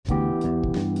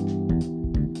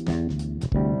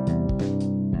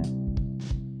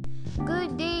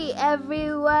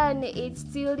everyone, it's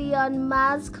still the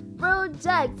Unmasked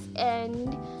Project,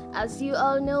 and as you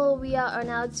all know, we are on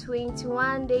our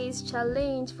 21 days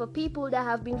challenge. For people that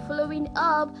have been following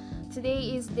up,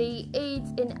 today is day 8,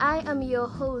 and I am your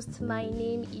host. My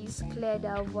name is Claire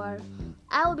Dalvar.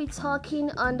 I'll be talking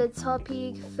on the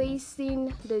topic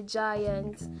facing the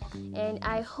giants, and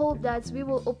I hope that we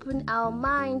will open our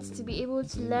minds to be able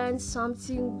to learn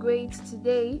something great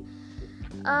today.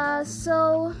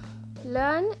 So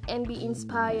learn and be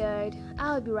inspired.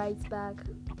 I'll be right back.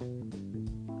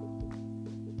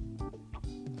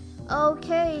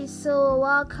 Okay, so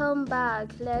welcome back.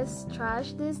 Let's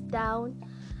trash this down.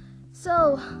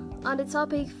 So, on the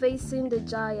topic facing the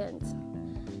giant,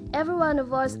 every one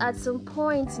of us at some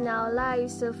point in our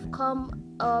lives have come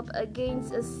up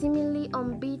against a seemingly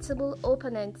unbeatable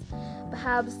opponent.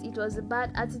 Perhaps it was a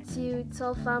bad attitude,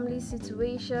 tough family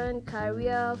situation,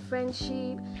 career,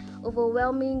 friendship,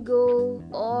 overwhelming goal,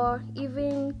 or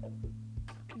even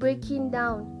breaking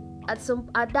down.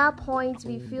 At that point,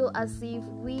 we feel as if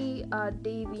we are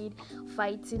David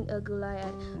fighting a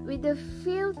Goliath. With the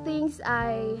few things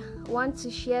I want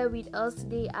to share with us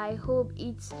today, I hope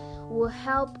it will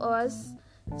help us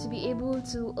to be able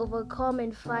to overcome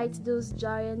and fight those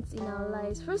giants in our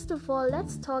lives. First of all,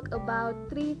 let's talk about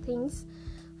 3 things.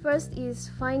 First is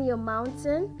find your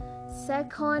mountain.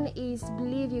 Second is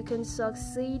believe you can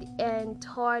succeed, and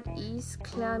third is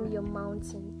climb your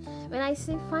mountain. When I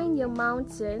say find your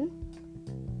mountain,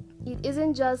 it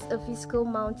isn't just a physical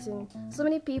mountain. So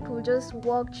many people just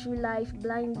walk through life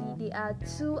blindly. They are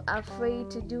too afraid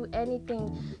to do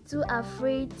anything, too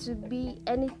afraid to be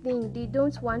anything. They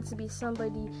don't want to be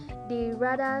somebody. They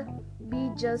rather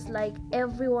be just like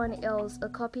everyone else, a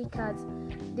copycat.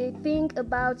 They think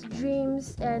about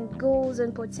dreams and goals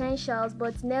and potentials,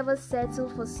 but never settle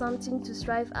for something to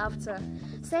strive after.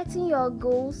 Setting your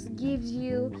goals gives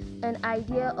you an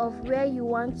idea of where you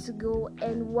want to go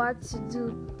and what to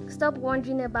do. Stop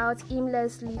wandering about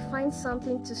aimlessly. Find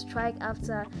something to strike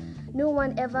after. No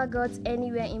one ever got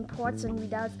anywhere important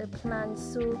without a plan.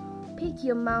 So pick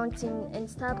your mountain and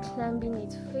start climbing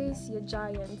it. Face your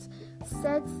giants.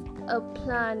 Set a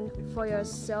plan for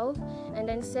yourself, and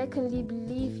then secondly,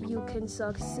 believe you can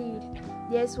succeed.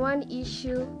 There's one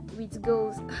issue with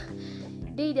goals.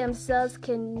 They themselves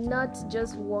cannot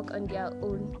just walk on their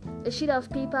own. A sheet of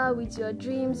paper with your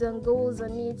dreams and goals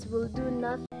on it will do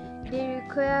nothing. They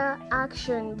require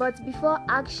action, but before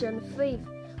action, faith.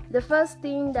 The first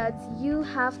thing that you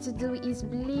have to do is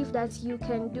believe that you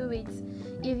can do it.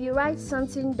 If you write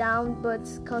something down but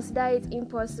consider it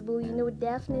impossible,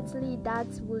 definitely that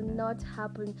will not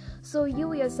happen. So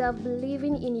you yourself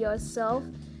believing in yourself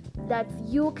that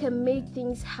you can make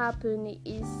things happen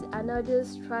is another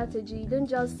strategy. Don't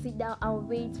just sit down and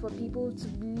wait for people to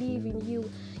believe in you.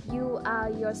 You are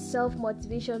your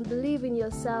self-motivation. Believe in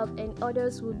yourself and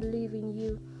others will believe in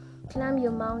you. Climb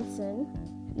your mountain.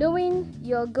 Knowing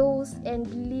your goals and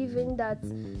believing that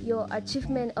your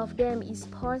achievement of them is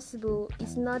possible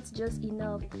is not just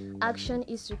enough. Action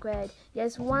is required.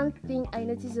 There's one thing I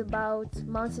notice about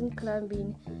mountain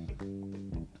climbing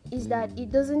is that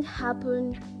it doesn't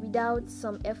happen without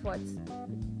some effort.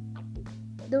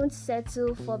 Don't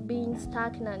settle for being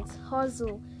stagnant.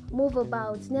 Hustle, move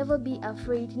about, never be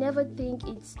afraid, never think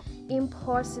it's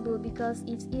impossible because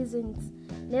it isn't.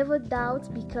 Never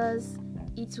doubt because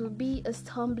it will be a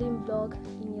stumbling block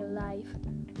in your life.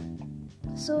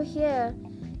 So here,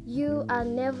 you are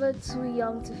never too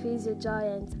young to face your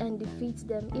giants and defeat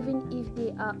them, even if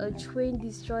they are a trained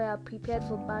destroyer prepared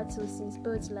for battle since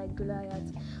birth like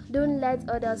Goliath. Don't let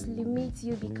others limit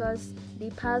you because they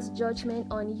pass judgment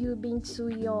on you being too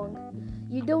young.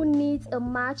 You don't need a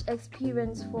much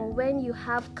experience for when you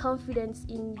have confidence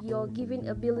in your given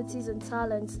abilities and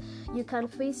talents. You can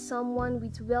face someone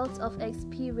with wealth of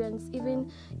experience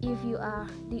even if you are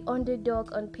the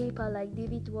underdog on paper like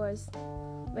David was.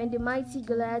 When the mighty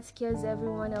Goliath scares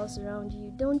everyone else around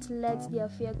you, don't let their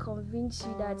fear convince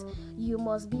you that you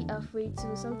must be afraid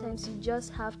too. Sometimes you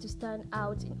just have to stand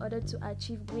out in order to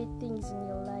achieve great things in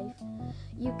your life.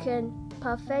 You can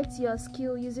perfect your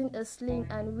skill using a sling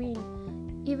and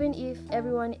win, even if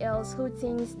everyone else who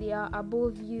thinks they are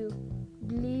above you.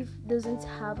 Belief doesn't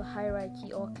have a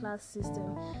hierarchy or class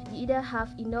system. You either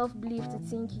have enough belief to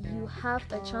think you have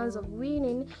a chance of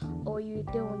winning or you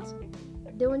don't.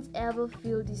 Don't ever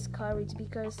feel discouraged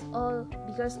because of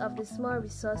the small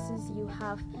resources you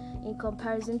have in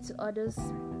comparison to others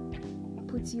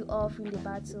put you off in the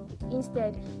battle.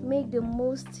 Instead, make the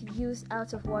most use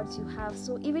out of what you have.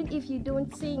 So even if you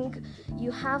don't think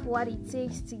you have what it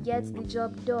takes to get the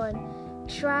job done,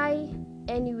 Try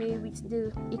anyway with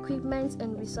the equipment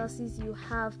and resources you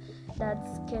have that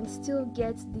can still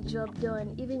get the job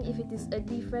done, even if it is a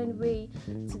different way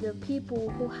to the people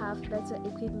who have better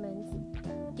equipment.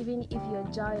 Even if your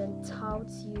giant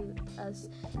touts you as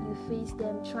you face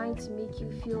them, trying to make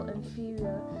you feel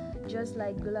inferior, just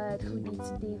like Goliath who did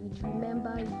to David.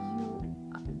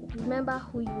 Remember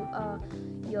who you are,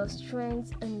 your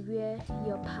strength, and where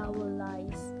your power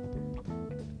lies.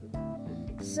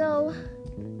 So,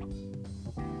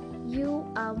 you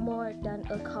are more than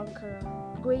a conqueror,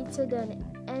 greater than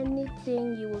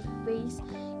anything you will face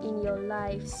in your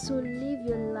life. So live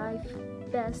your life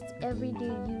best every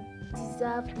day. You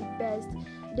deserve the best.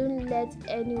 Don't let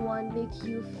anyone make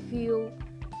you feel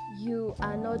you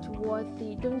are not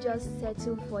worthy. Don't just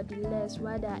settle for the less,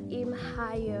 rather aim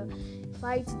higher.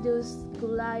 Fight those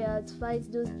Goliaths,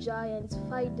 fight those giants,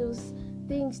 fight those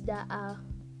things that are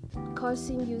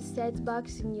causing you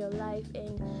setbacks in your life,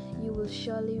 and you will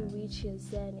surely reach your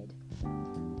zenith.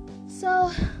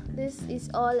 So this is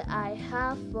all I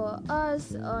have for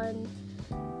us on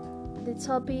the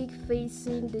topic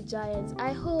facing the giants.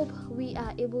 I hope we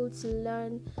are able to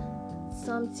learn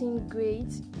something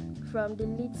great from the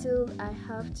little I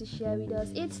have to share with us.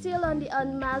 It's still on the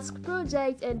Unmasked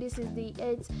project, and this is the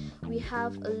 8th. We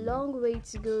have a long way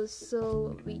to go,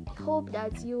 so we hope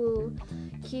that you will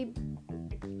keep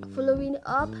following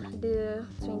up the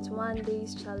 21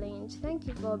 days challenge. Thank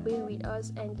you for being with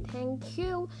us, and thank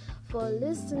you for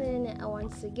listening. And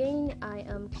once again, I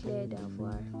am Claire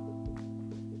Davoir.